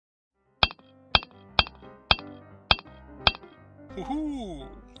Woohoo!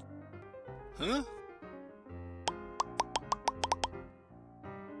 Huh?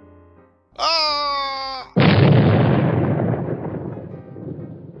 Ah!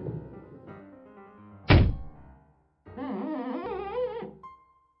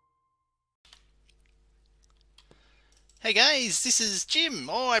 Hey guys, this is Jim.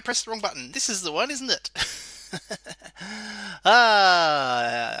 Oh, I pressed the wrong button. This is the one, isn't it?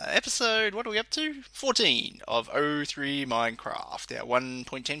 Episode, what are we up to? 14 of O3 Minecraft, our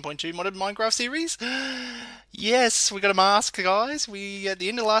 1.10.2 modded Minecraft series. Yes, we got a mask, guys. At the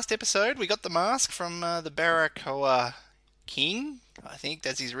end of the last episode, we got the mask from the Barracoa King. I think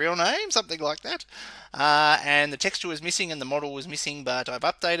that's his real name, something like that. And the texture was missing and the model was missing, but I've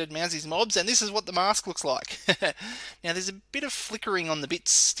updated Mousy's mobs, and this is what the mask looks like. Now, there's a bit of flickering on the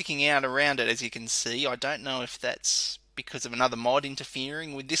bits sticking out around it, as you can see. I don't know if that's because of another mod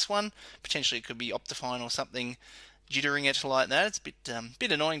interfering with this one. Potentially it could be Optifine or something jittering it like that. It's a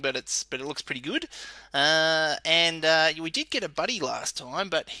bit annoying, but it looks pretty good. We did get a buddy last time,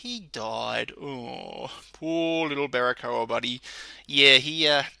 but he died. Oh, poor little Barracoa buddy.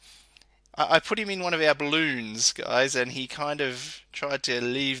 Yeah, I put him in one of our balloons, guys, and he kind of tried to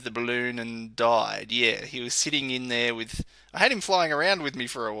leave the balloon and died. Yeah, he was sitting in there with... I had him flying around with me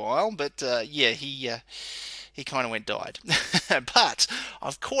for a while, but yeah, he kind of died. But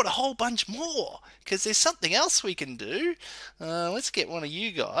I've caught a whole bunch more, because there's something else we can do. Let's get one of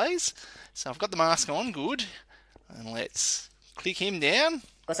you guys. So I've got the mask on, good. And let's click him down.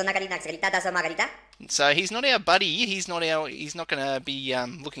 So he's not our buddy, he's not going to be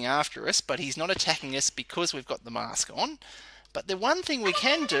looking after us, but he's not attacking us because we've got the mask on. But the one thing we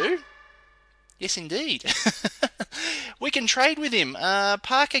can do... Yes, indeed. We can trade with him.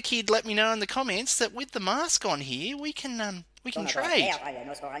 Parker Kid let me know in the comments that with the mask on here, we can trade.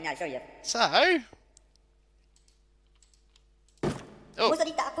 So... Oh.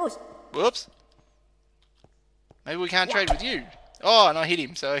 Whoops. Maybe we can't trade with you. Oh, and I hit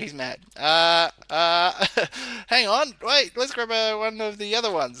him, so he's mad. Hang on. Wait, let's grab one of the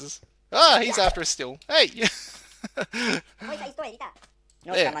other ones. Ah, he's after us still. Hey! There.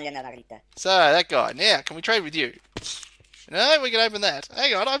 So, that guy. Now, can we trade with you? No, we can open that.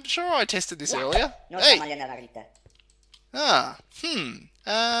 Hang on, I'm sure I tested this earlier. Hey! Ah,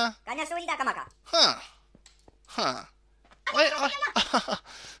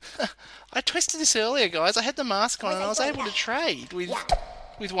 I twisted this earlier, guys. I had the mask on and I was able to trade with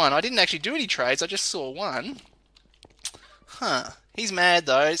one. I didn't actually do any trades, I just saw one. Huh. He's mad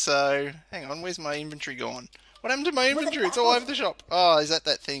though, so... Hang on, where's my inventory gone? What happened to my inventory? It's all over the shop. Oh, is that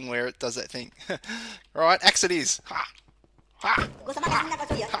thing where it does that thing? Right, axe it is. Ha! Ha!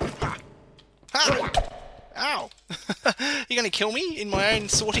 Ha! Ha! Ow! You're gonna kill me in my own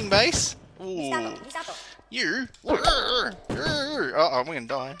sorting base? Ooh. You? Uh-oh, we're gonna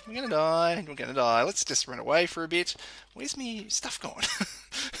die. We're gonna die. Let's just run away for a bit. Where's me stuff gone?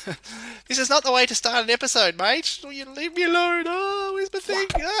 This is not the way to start an episode, mate. You leave me alone. Oh, where's my thing?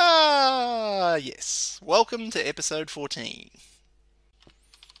 Ah, yes. Welcome to episode 14.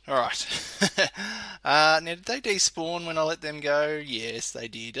 Alright. Now, did they despawn when I let them go? Yes, they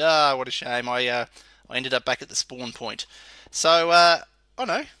did. Ah, what a shame. I ended up back at the spawn point. So, oh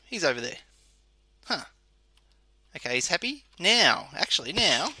no, he's over there. Huh. Okay, he's happy. Now, actually,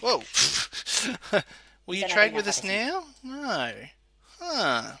 now. Whoa. Will you trade with us now? No.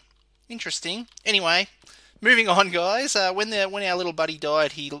 Huh. Interesting. Anyway, moving on, guys. When our little buddy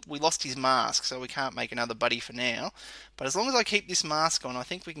died, we lost his mask, so we can't make another buddy for now. But as long as I keep this mask on, I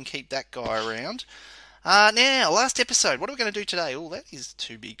think we can keep that guy around. Now, last episode. What are we going to do today? Oh, that is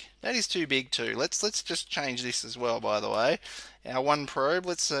too big. That is too big too. Let's just change this as well, by the way. Our one probe,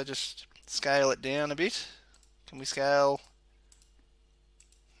 let's just scale it down a bit. Can we scale?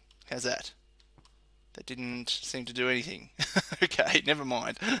 How's that? That didn't seem to do anything. Okay, never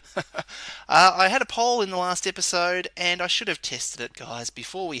mind. I had a poll in the last episode, and I should have tested it, guys,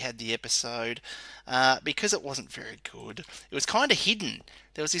 before we had the episode, because it wasn't very good. It was kind of hidden.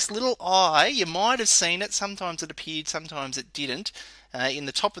 There was this little eye. You might have seen it. Sometimes it appeared, sometimes it didn't. In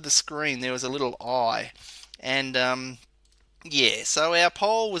the top of the screen, there was a little eye. And, yeah, so our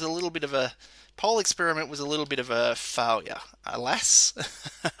poll was a little bit of a... Poll experiment was a little bit of a failure, alas.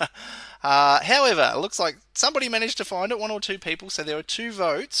 However, it looks like somebody managed to find it, one or two people. So there were 2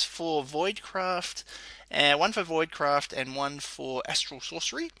 votes for Voidcraft, one for Voidcraft and one for Astral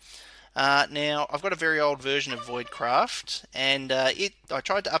Sourcery. Now, I've got a very old version of Voidcraft, and I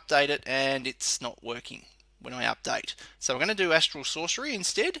tried to update it, and it's not working when I update. So we're going to do Astral Sourcery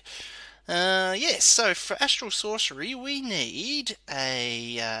instead. Yes, so for Astral Sourcery, we need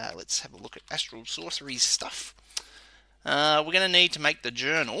a... let's have a look at Astral Sourcery's stuff. We're going to need to make the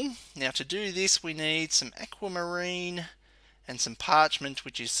journal. Now to do this we need some aquamarine and some parchment,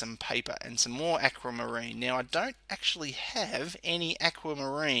 which is some paper, and some more aquamarine. Now I don't actually have any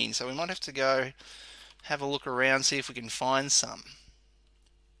aquamarine, so we might have to go have a look around, see if we can find some.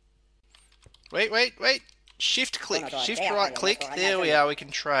 Wait. Shift click, shift right click. There we are, we can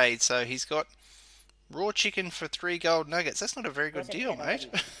trade. So he's got raw chicken for 3 gold nuggets. That's not a very good deal, mate.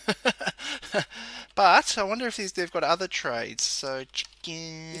 But I wonder if they've got other trades. So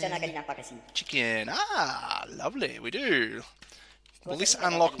chicken. Ah, lovely. We do. Will this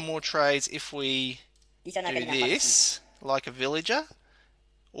unlock more trades if we do this, like a villager,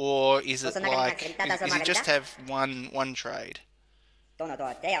 or is it like is it just have one trade?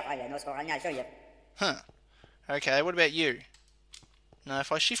 Huh. Okay. What about you? No,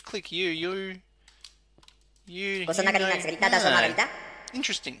 if I shift click you. No.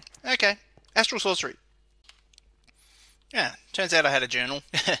 Interesting. Okay. Astral Sorcery. Yeah, turns out I had a journal.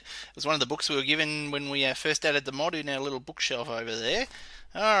 It was one of the books we were given when we first added the mod in our little bookshelf over there.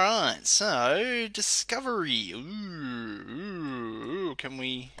 Alright, so, Discovery. Ooh, can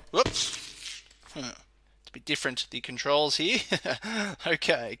we... Whoops. It's a bit different, the controls here.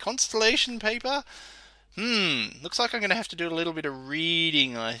 Okay, Constellation Paper. Looks like I'm going to have to do a little bit of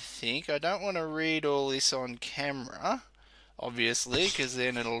reading, I think. I don't want to read all this on camera, obviously, because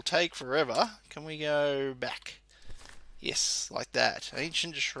then it'll take forever. Can we go back? Yes, like that.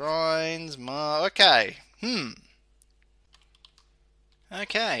 Ancient Shrines, okay.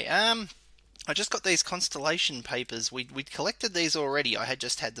 Okay, I just got these Constellation Papers. We'd collected these already. I had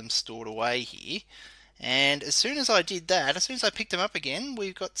just had them stored away here. And as soon as I did that, as soon as I picked them up again,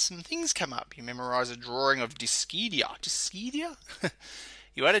 we've got some things come up. You memorise a drawing of Discidia. Discidia?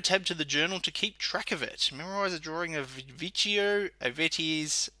 You add a tab to the journal to keep track of it. Memorise a drawing of Vicio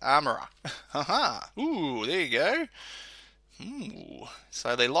Aveti's Armourer. Haha. Ooh, there you go. Ooh.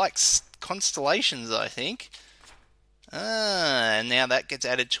 So they like constellations, I think. And now that gets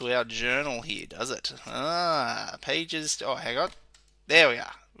added to our journal here, does it? Pages. Oh, hang on. There we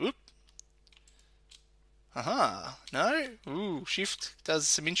are. Oop. No? Ooh, shift does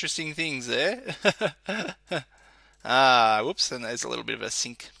some interesting things there. Whoops, and there's a little bit of a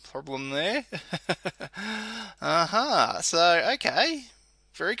sync problem there. So, okay.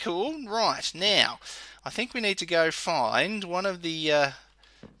 Very cool. Right, now, I think we need to go find one of the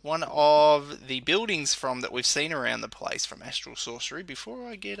buildings that we've seen around the place from Astral Sorcery before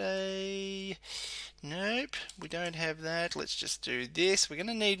I get a... Nope, we don't have that. Let's just do this. We're going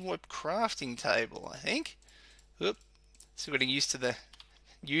to need a crafting table, I think. Oop. So we're getting used to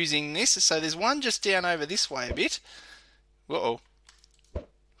using this. So there's one just down over this way a bit. Uh-oh.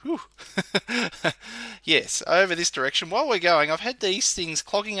 Whew. Yes, over this direction. While we're going, I've had these things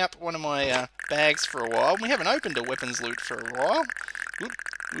clogging up one of my bags for a while. We haven't opened a weapons loot for a while. Whoop,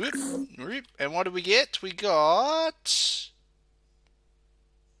 whoop, whoop. And what did we get? We got...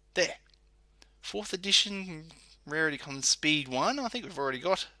 There. 4th edition Rarity Common Speed 1. I think we've already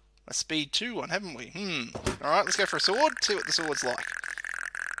got a Speed 2 one, haven't we? Alright, let's go for a sword. See what the sword's like.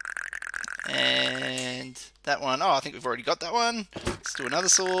 And that one. Oh, I think we've already got that one. Let's do another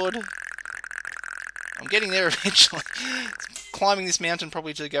sword. I'm getting there eventually. Climbing this mountain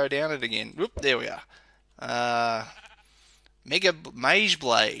probably to go down it again. Whoop, there we are. Mega Mage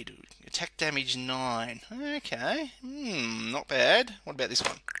Blade. Attack damage 9. Okay. Not bad. What about this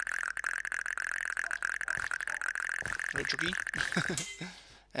one? Red tricky.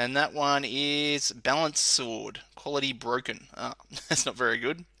 And that one is Balanced Sword. Quality broken. Oh, that's not very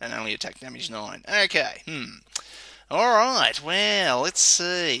good. And only attack damage 9. Okay. Alright, well, let's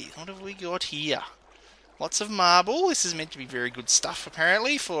see. What have we got here? Lots of marble. This is meant to be very good stuff,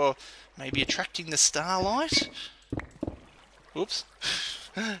 apparently, for maybe attracting the starlight. Oops.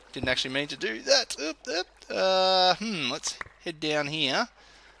 Didn't actually mean to do that. Let's head down here.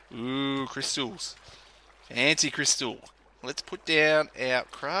 Ooh, crystals. Fancy crystal. Let's put down our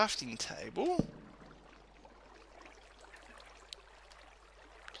crafting table.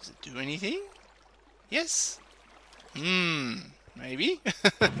 Does it do anything? Yes. Maybe.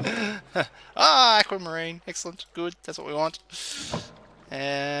 Aquamarine. Excellent. Good. That's what we want.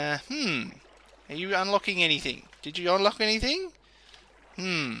 Are you unlocking anything? Did you unlock anything?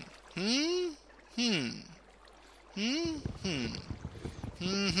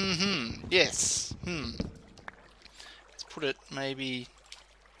 Yes. Let's put it maybe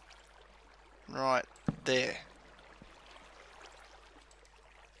right there.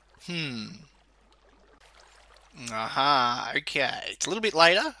 Okay. It's a little bit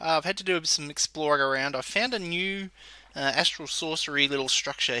later. I've had to do some exploring around. I found a new astral sorcery little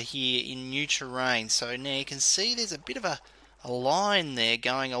structure here in new terrain. So now you can see there's a bit of a line there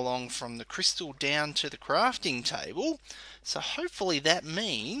going along from the crystal down to the crafting table. So hopefully that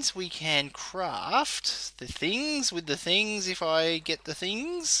means we can craft the things with the things if I get the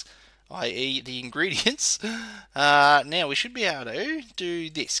things, i.e. the ingredients. Now we should be able to do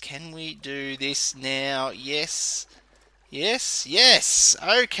this. Can we do this now? Yes. Yes, yes.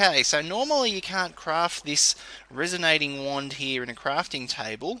 Okay, so normally you can't craft this resonating wand here in a crafting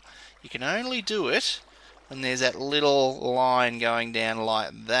table. You can only do it when there's that little line going down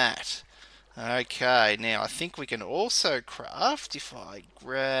like that. Okay, now I think we can also craft, if I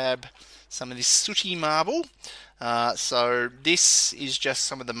grab some of this sooty marble. So this is just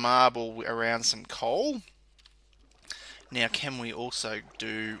some of the marble around some coal. Now can we also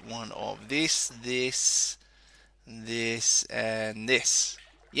do one of this, and this?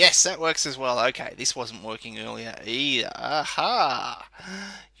 Yes, that works as well. Okay, this wasn't working earlier either. Aha!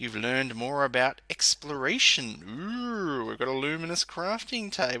 You've learned more about exploration. Ooh, we've got a luminous crafting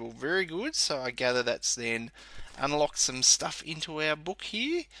table. Very good. So I gather that's then unlocked some stuff into our book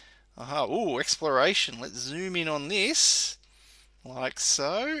here. Aha! Ooh, exploration. Let's zoom in on this. Like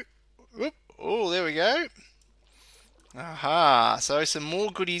so. Oop. Oh, there we go. Aha, so some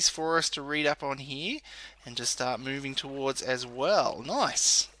more goodies for us to read up on here and to start moving towards as well.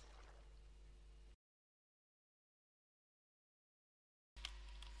 Nice.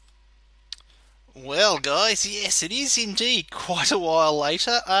 Well guys, yes it is indeed quite a while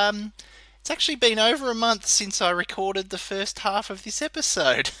later. It's actually been over a month since I recorded the first half of this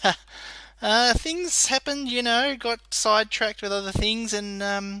episode. Things happened, you know, got sidetracked with other things,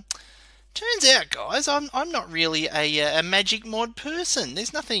 and turns out, guys, I'm not really a magic mod person.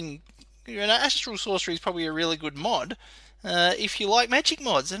 There's nothing, you know, Astral Sorcery is probably a really good mod if you like magic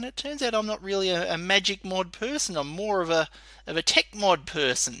mods, and it turns out I'm not really a magic mod person. I'm more of a tech mod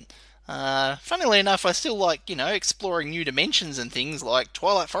person. Funnily enough, I still like, you know, exploring new dimensions and things like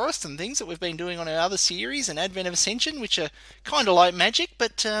Twilight Forest and things that we've been doing on our other series and Advent of Ascension, which are kind of like magic,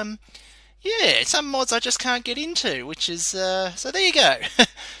 but yeah, some mods I just can't get into, which is, so there you go.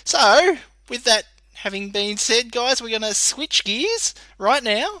 So, with that having been said, guys, we're going to switch gears right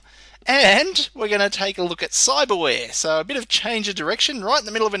now, and we're going to take a look at cyberware. So, a bit of change of direction right in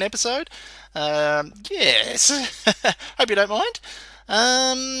the middle of an episode. Yes, hope you don't mind.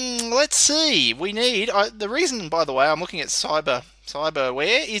 Let's see, we need, the reason, by the way, I'm looking at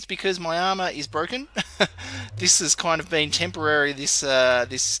cyberware is because my armor is broken. This has kind of been temporary, this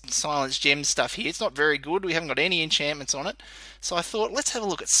Silence Gem stuff here. It's not very good. We haven't got any enchantments on it. So I thought, let's have a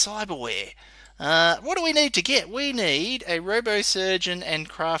look at cyberware. What do we need to get? We need a robo-surgeon and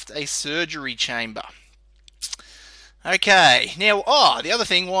craft a surgery chamber. Okay, now, the other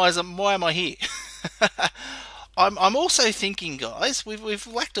thing, why am I here? I'm also thinking, guys, we've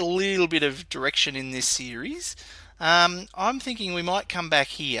lacked a little bit of direction in this series. I'm thinking we might come back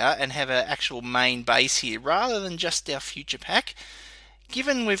here and have an actual main base here, rather than just our future pack.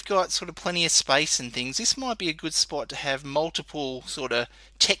 Given we've got sort of plenty of space and things, this might be a good spot to have multiple sort of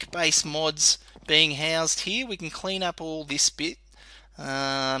tech-based mods being housed here. We can clean up all this bit,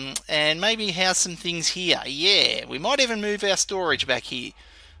 and maybe house some things here. Yeah, we might even move our storage back here.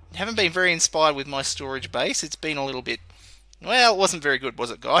 Haven't been very inspired with my storage base. It's been a little bit, well, it wasn't very good, was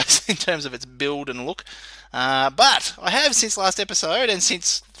it, guys, in terms of its build and look. But I have, since last episode, and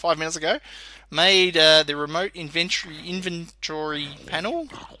since 5 minutes ago, made the remote inventory panel.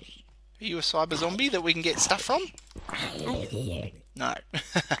 Are you a cyber zombie that we can get stuff from? Ooh. No.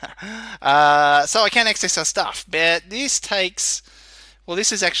 So I can access our stuff, but this takes... Well,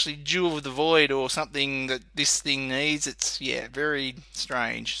 this is actually Jewel of the Void or something that this thing needs. It's, yeah, very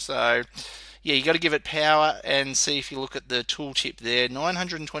strange. So, yeah, you got to give it power and see if you look at the tooltip there.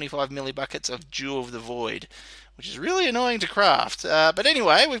 925 millibuckets of Jewel of the Void, which is really annoying to craft. But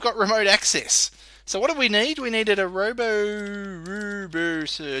anyway, we've got remote access. So what do we need? We needed a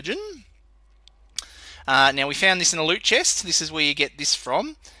robo-surgeon. Now, we found this in a loot chest. This is where you get this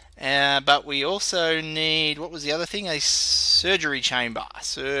from. But we also need, what was the other thing? A surgery chamber.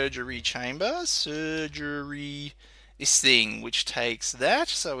 This thing, which takes that.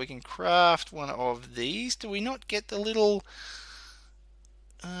 So we can craft one of these. Do we not get the little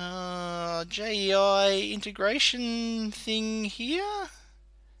JEI integration thing here?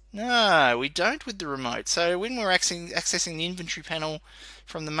 No, we don't with the remote. So when we're accessing the inventory panel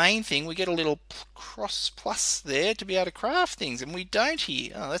from the main thing, we get a little cross plus there to be able to craft things, and we don't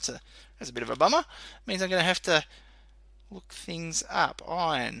here. Oh, that's a bit of a bummer. Means I'm going to have to look things up.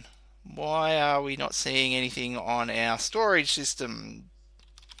 Iron. Why are we not seeing anything on our storage system?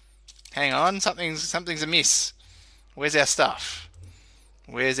 Hang on, something's amiss. Where's our stuff?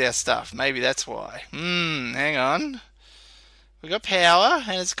 Where's our stuff? Maybe that's why. Hang on. We've got power,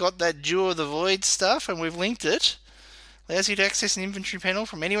 and it's got that Jewel of the Void stuff, and we've linked it. Allows you to access an inventory panel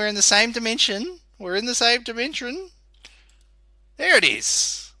from anywhere in the same dimension. We're in the same dimension. There it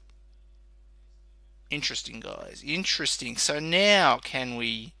is. Interesting, guys. Interesting. So now can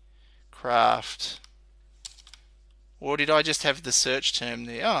we craft... Or did I just have the search term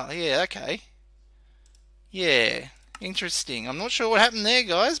there? Oh, yeah, okay. Yeah, interesting. I'm not sure what happened there,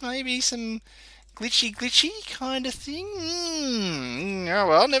 guys. Maybe some glitchy kind of thing. Oh,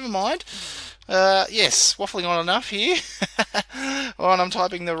 well, never mind. Yes, waffling on enough here. Oh, and I'm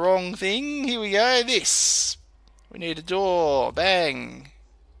typing the wrong thing. Here we go. This. We need a door. Bang.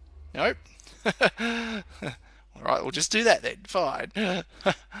 Nope. Alright, we'll just do that then. Fine.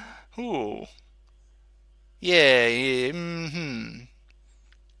 Ooh. Yeah,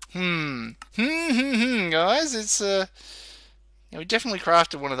 guys, it's we definitely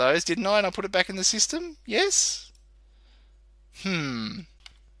crafted one of those, didn't I? And I put it back in the system. Yes.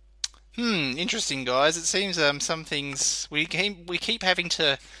 Interesting, guys. It seems some things we keep having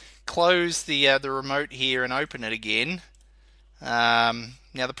to close the remote here and open it again. Now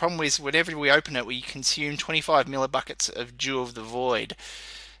the problem is whenever we open it, we consume 25 millibuckets of Jewel of the Void.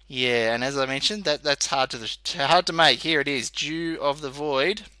 Yeah, and as I mentioned, that's hard to make. Here it is, Dew of the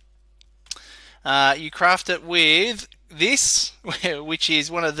Void. You craft it with this, which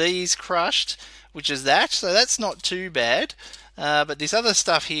is one of these crushed, which is that. So that's not too bad. But this other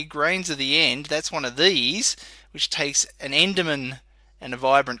stuff here, Grains of the End, that's one of these, which takes an Enderman and a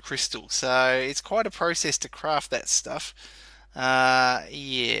Vibrant Crystal. So it's quite a process to craft that stuff.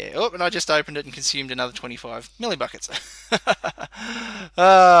 Yeah. Oh, and I just opened it and consumed another 25 millibuckets.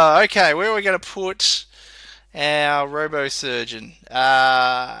 Okay, where are we going to put our robo-surgeon?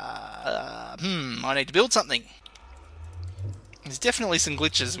 I need to build something. There's definitely some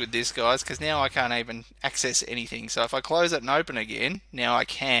glitches with this, guys, because now I can't even access anything. So if I close it and open again, now I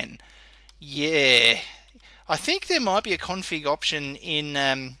can. Yeah. I think there might be a config option in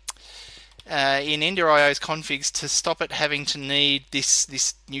Ender.io's configs to stop it having to need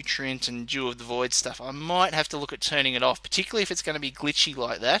this nutrient and Dew of the Void stuff. I might have to look at turning it off, particularly if it's going to be glitchy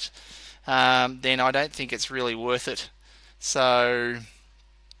like that. Then I don't think it's really worth it. So,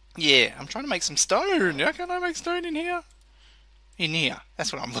 yeah, I'm trying to make some stone. How can I make stone in here? In here.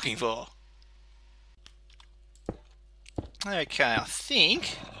 That's what I'm looking for. Okay, I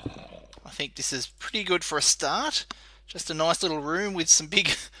think this is pretty good for a start. Just a nice little room with some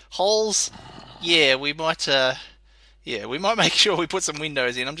big holes. Yeah, we might make sure we put some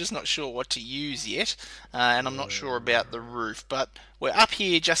windows in. I'm just not sure what to use yet, and I'm not sure about the roof. But we're up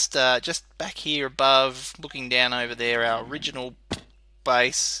here, just back here above, looking down over there. Our original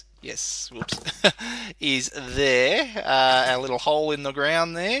base, yes, whoops, is there. Our little hole in the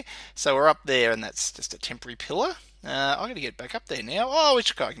ground there. So we're up there, and that's just a temporary pillar. I'm going to get back up there now. Oh,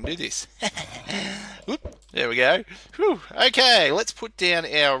 which I can do this. Whoop, there we go. Whew. Okay, let's put down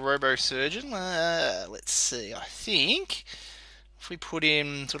our robo-surgeon. Let's see, I think if we put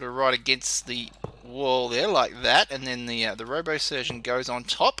him sort of right against the wall there, like that, and then the robo-surgeon goes on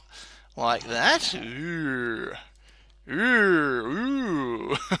top, like that. Ooh.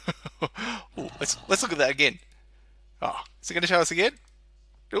 Ooh. Ooh. Let's look at that again. Oh, is it going to show us again?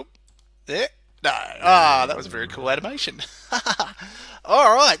 Oop, there. No. Ah, that was a very cool animation.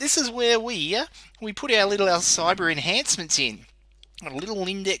 Alright, this is where we put our cyber enhancements in. Got a little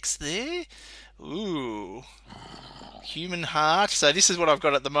index there. Ooh. Human heart. So this is what I've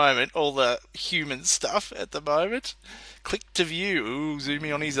got at the moment. All the human stuff at the moment. Click to view. Ooh,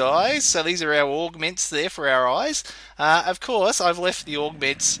 zooming on his eyes. So these are our augments there for our eyes. Of course, I've left the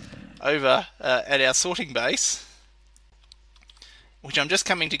augments over at our sorting base, which I'm just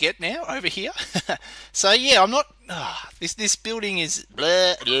coming to get now over here. So yeah, I'm not. This building is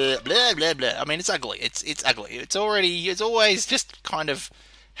blah blah blah blah blah. I mean, it's ugly. It's ugly. It's always just kind of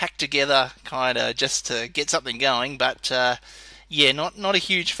hacked together, kind of just to get something going. But yeah, not a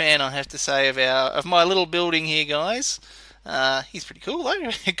huge fan, I have to say, of my little building here, guys. He's pretty cool though.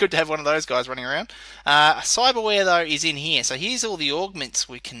 Good to have one of those guys running around. Cyberware though is in here. So here's all the augments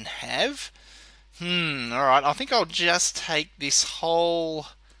we can have. Alright, I think I'll just take this whole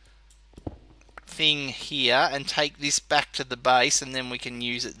thing here and take this back to the base, and then we can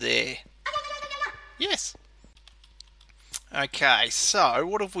use it there. Yes. Okay, so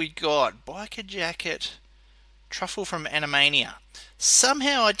what have we got? Biker jacket, truffle from Animania.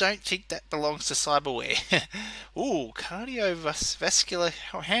 Somehow I don't think that belongs to cyberware. Ooh, cardiovascular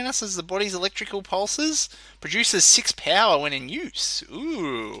harnesses the body's electrical pulses, produces 6 power when in use.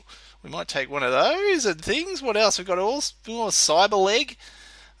 Ooh. We might take one of those and things. What else? We've got all cyber leg.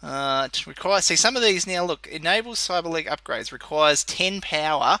 See, some of these now, look, enables cyber leg upgrades, requires 10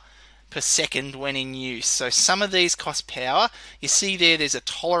 power per second when in use. So some of these cost power. You see there's a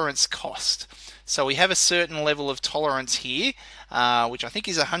tolerance cost. So we have a certain level of tolerance here, which I think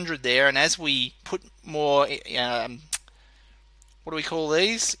is 100 there, and as we put more, what do we call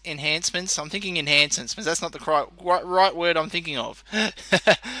these? Enhancements? I'm thinking enhancements, but that's not the right word I'm thinking of.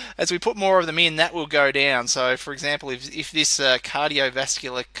 As we put more of them in, that will go down. So for example, if this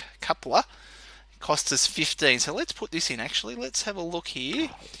cardiovascular coupler costs us 15, so let's put this in actually. Let's have a look here.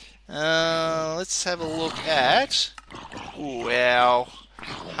 Let's have a look at our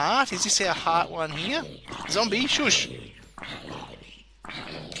heart. Is this our heart one here? Zombie, shush.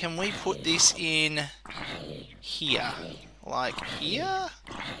 Can we put this in here? Like here?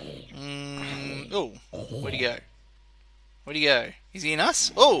 Oh, where'd he go? Where'd he go? Is he in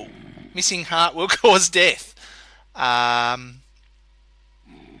us? Oh, missing heart will cause death. That's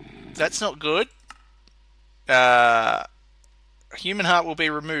not good. Human heart will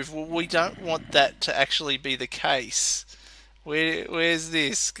be removed. Well, we don't want that to actually be the case. Where's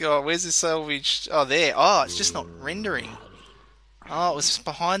this? God, where's the salvage? Oh, there. Oh, it's just not rendering. Oh, it was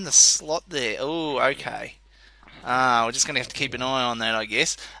behind the slot there. Oh, okay. We're just going to have to keep an eye on that, I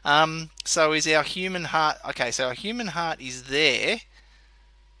guess. So is our human heart... Okay, so our human heart is there.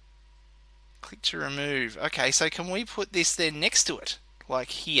 Click to remove. Okay, so can we put this there next to it? Like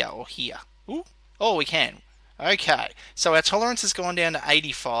here or here? Ooh. Oh, we can. Okay, so our tolerance has gone down to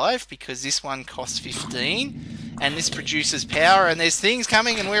 85 because this one costs 15, and this produces power, and there's things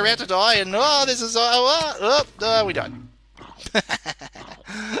coming, and we're about to die, and oh, this is... we don't.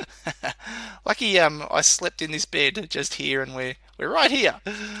 Lucky I slept in this bed just here, and we're right here.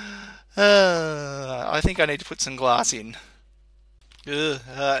 I think I need to put some glass in.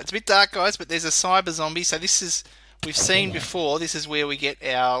 It's a bit dark, guys, but there's a cyber zombie. So this is, we've seen before, this is where we get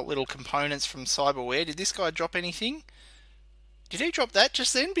our little components from cyberware. Did this guy drop anything? Did he drop that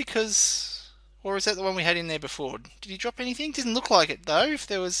just then? Because, or is that the one we had in there before? Did he drop anything? Didn't look like it though. If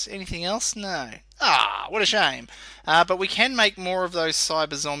there was anything else, no. Ah, what a shame. But we can make more of those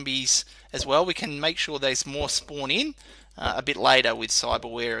cyber zombies as well. We can make sure there's more spawn in a bit later with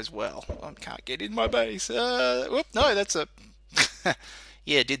cyberware as well. I can't get in my base. Whoop, no, that's a...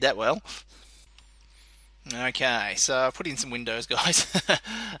 yeah, did that well. Okay, so I put in some windows, guys.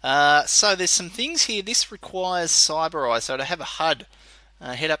 So there's some things here. This requires cyber eyes. So to have a HUD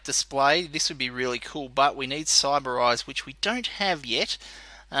head-up display, this would be really cool, but we need cyber eyes, which we don't have yet.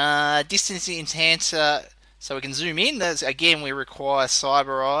 Distance enhancer, so we can zoom in. That's, again, we require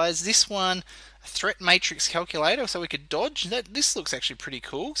cyber eyes. This one, a threat matrix calculator, so we could dodge. This looks actually pretty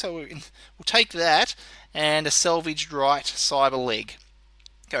cool. So we'll take that, and a salvaged right cyber leg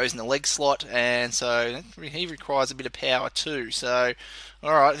goes in the leg slot, and so he requires a bit of power too. So,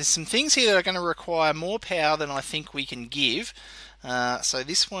 all right, there's some things here that are going to require more power than I think we can give. So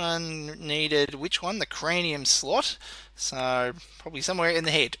this one needed, which one? The cranium slot. So probably somewhere in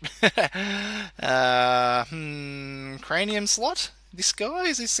the head. Cranium slot. This guy,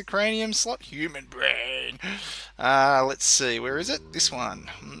 is this the cranium slot? Human brain. Let's see, where is it? This one.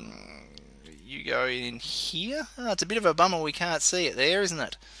 You go in here. Oh, it's a bit of a bummer we can't see it there, isn't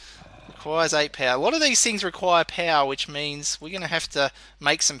it? Requires 8 power. A lot of these things require power, which means we're going to have to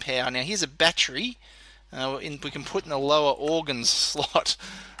make some power. Now here's a battery. We can put in a lower organ slot.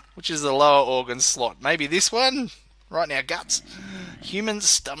 Which is the lower organ slot? Maybe this one? Right in our guts. Human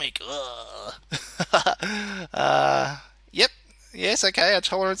stomach. Yep. Yes, okay, our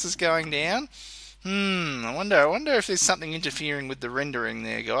tolerance is going down. I wonder if there's something interfering with the rendering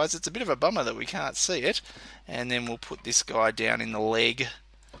there, guys. It's a bit of a bummer that we can't see it. And then we'll put this guy down in the leg.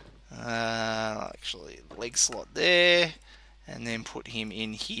 Actually, leg slot there. And then put him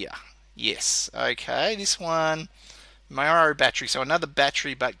in here. Yes, okay, this one, Miro battery. So another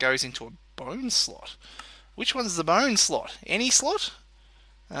battery, but goes into a bone slot. Which one's the bone slot? Any slot?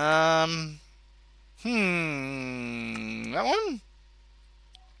 That one?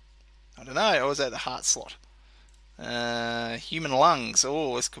 I don't know, or was that the heart slot? Human lungs.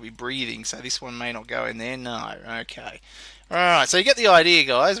 Oh, this could be breathing, so this one may not go in there. No, okay. Alright, so you get the idea,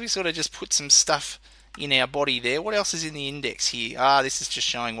 guys. We sort of just put some stuff in our body there. What else is in the index here? This is just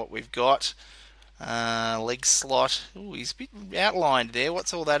showing what we've got. Leg slot. Oh, he's a bit outlined there.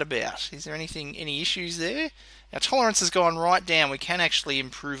 What's all that about? Is there any issues there? Our tolerance has gone right down. We can actually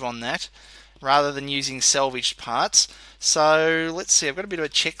improve on that rather than using salvaged parts. So let's see, I've got a bit of a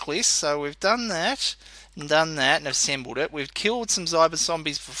checklist. So we've done that and assembled it. We've killed some cyber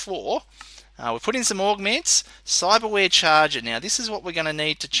zombies before. We put in some augments. Cyberware charger. Now this is what we're going to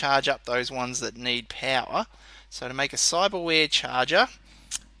need to charge up those ones that need power. So to make a cyberware charger,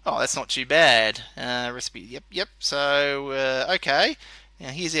 oh, that's not too bad. Recipe, yep. So okay. Now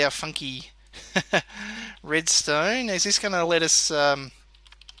here's our funky redstone. Is this going to let us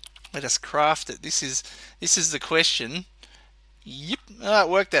craft it? This is the question. Yep, it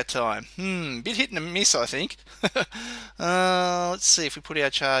worked that time. Bit hit and miss, I think. Let's see if we put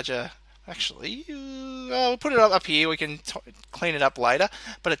our charger. Actually, we'll put it up here. We can clean it up later.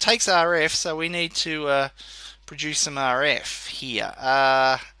 But it takes RF, so we need to produce some RF here.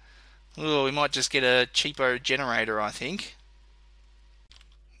 We might just get a cheapo generator, I think.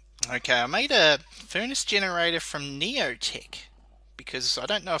 Okay, I made a furnace generator from Neotech, because I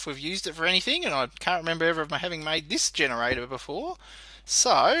don't know if we've used it for anything, and I can't remember ever having made this generator before.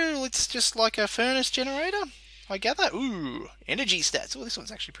 So let's just like a furnace generator, I gather. Ooh, energy stats. Oh, this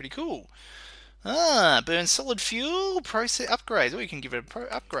one's actually pretty cool. Burn solid fuel, process upgrades. Oh, you can give it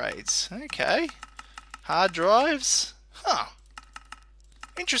upgrades. Okay. Hard drives.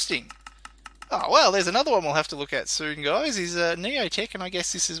 Interesting. Oh, well, there's another one we'll have to look at soon, guys. Is Neotech, and I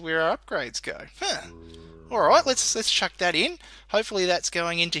guess this is where our upgrades go. Alright, let's chuck that in. Hopefully that's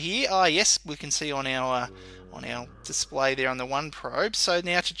going into here. Yes, we can see on our display there on the one probe. So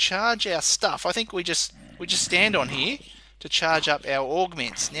now to charge our stuff, I think we just stand on here to charge up our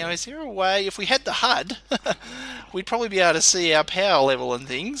augments. Now, is there a way, if we had the HUD, we'd probably be able to see our power level and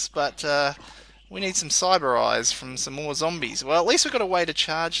things, but we need some cyber eyes from some more zombies. Well, at least we've got a way to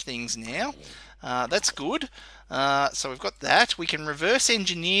charge things now. That's good. So we've got that. We can reverse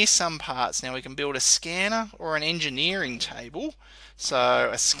engineer some parts. Now we can build a scanner or an engineering table. So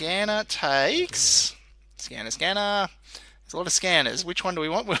a scanner takes... Scanner. There's a lot of scanners. Which one do we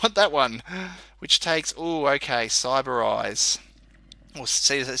want? We want that one. Which takes... Oh, okay, cyber eyes. We'll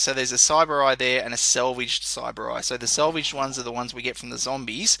see, so there's a cyber eye there and a salvaged cyber eye. So the salvaged ones are the ones we get from the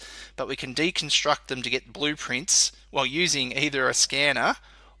zombies, but we can deconstruct them to get blueprints, well, using either a scanner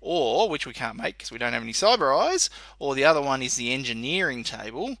or, which we can't make because we don't have any cyber eyes, or the other one is the engineering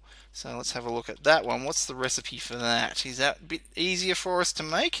table. So let's have a look at that one. What's the recipe for that? Is that a bit easier for us to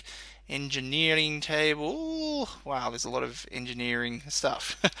make? Engineering table. Wow, there's a lot of engineering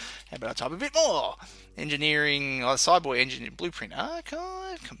stuff. How about I type a bit more? Engineering, cyborg engineering blueprint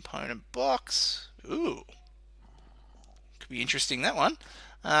archive, component box. Ooh, could be interesting, that one.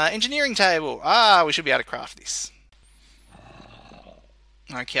 Engineering table. We should be able to craft this.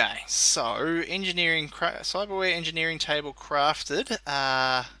 Okay, so cyberware engineering table crafted.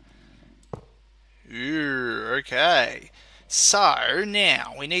 Okay. So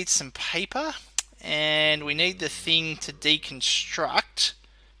now we need some paper, and we need the thing to deconstruct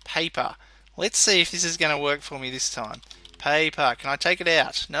paper. Let's see if this is going to work for me this time. Paper. Can I take it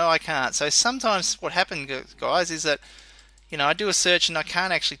out? No, I can't. So sometimes what happens, guys, is that I do a search and I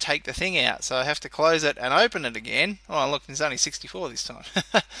can't actually take the thing out, so I have to close it and open it again. Oh, look, there's only 64 this time.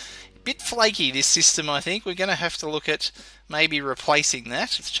 Bit flaky, this system, I think. We're going to have to look at maybe replacing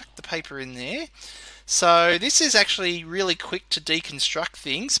that. Let's chuck the paper in there. So this is actually really quick to deconstruct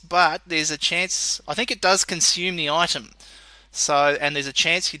things, but there's a chance, I think it does consume the item. So, and there's a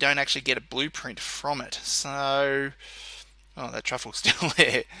chance you don't actually get a blueprint from it. So, oh, that truffle's still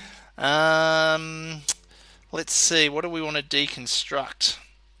there. Let's see, what do we want to deconstruct?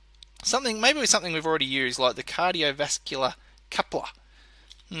 Maybe something we've already used, like the cardiovascular coupler.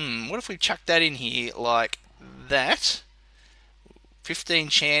 What if we chuck that in here like that? 15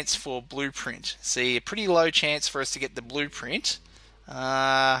 chance for blueprint. See, a pretty low chance for us to get the blueprint.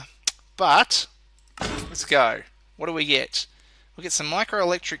 But let's go. What do we get? We get some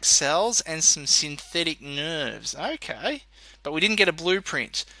microelectric cells and some synthetic nerves. Okay, but we didn't get a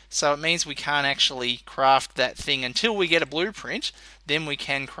blueprint, so it means we can't actually craft that thing until we get a blueprint. Then we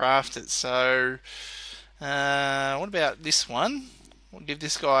can craft it. So what about this one? We'll give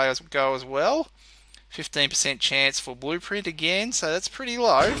this guy a go as well. 15% chance for blueprint again, so that's pretty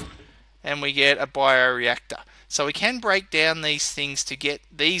low. And we get a bioreactor. So we can break down these things to get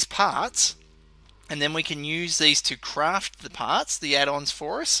these parts, and then we can use these to craft the parts, the add-ons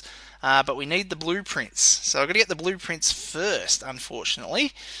for us. But we need the blueprints. So I've got to get the blueprints first,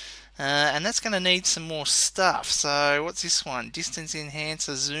 unfortunately. And that's going to need some more stuff. So what's this one? Distance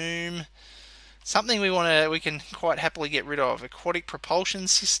enhancer, zoom. Something we can quite happily get rid of. Aquatic propulsion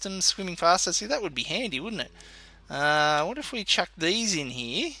system, swimming faster. See, that would be handy, wouldn't it? What if we chuck these in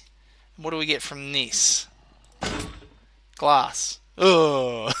here? What do we get from this? Glass.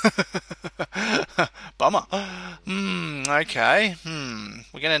 Oh, bummer. Okay.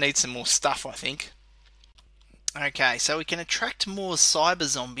 We're going to need some more stuff, I think. Okay, so we can attract more cyber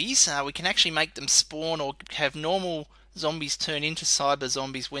zombies. We can actually make them spawn or have normal zombies turn into cyber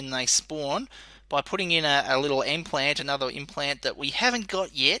zombies when they spawn by putting in a little implant, another implant that we haven't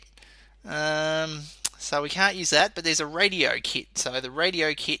got yet. So we can't use that, but there's a radio kit. So the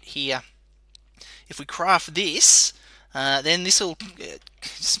radio kit here, if we craft this, then this will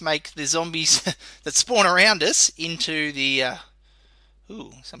just make the zombies that spawn around us into the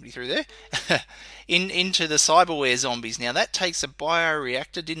ooh, somebody through there. Into the cyberware zombies. Now that takes a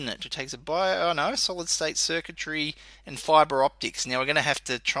bioreactor, didn't it? It takes a solid state circuitry and fiber optics. Now we're going to have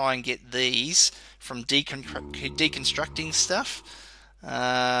to try and get these from deconstructing stuff.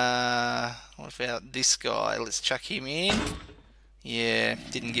 What about this guy? Let's chuck him in. Yeah,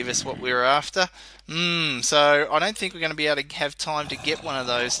 didn't give us what we were after. So I don't think we're going to be able to have time to get one of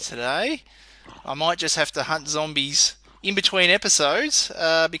those today. I might just have to hunt zombies in between episodes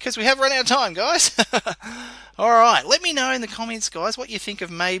because we have run out of time, guys. Alright, let me know in the comments, guys, what you think of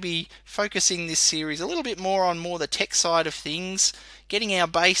maybe focusing this series a little bit more on the tech side of things, getting our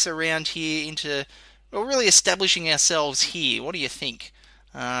base around here into, well, really establishing ourselves here. What do you think?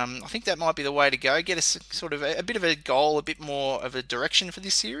 I think that might be the way to go. Get us sort of a bit of a goal, a bit more of a direction for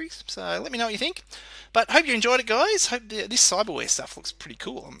this series. So let me know what you think. But hope you enjoyed it, guys. Hope this cyberware stuff looks pretty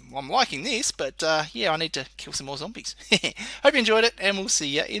cool. I'm liking this, but yeah, I need to kill some more zombies. Hope you enjoyed it, and we'll see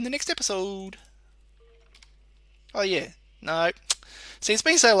you in the next episode. Oh yeah, no. See, it's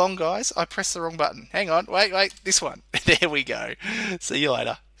been so long, guys. I pressed the wrong button. Hang on, wait, this one. There we go. See you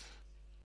later.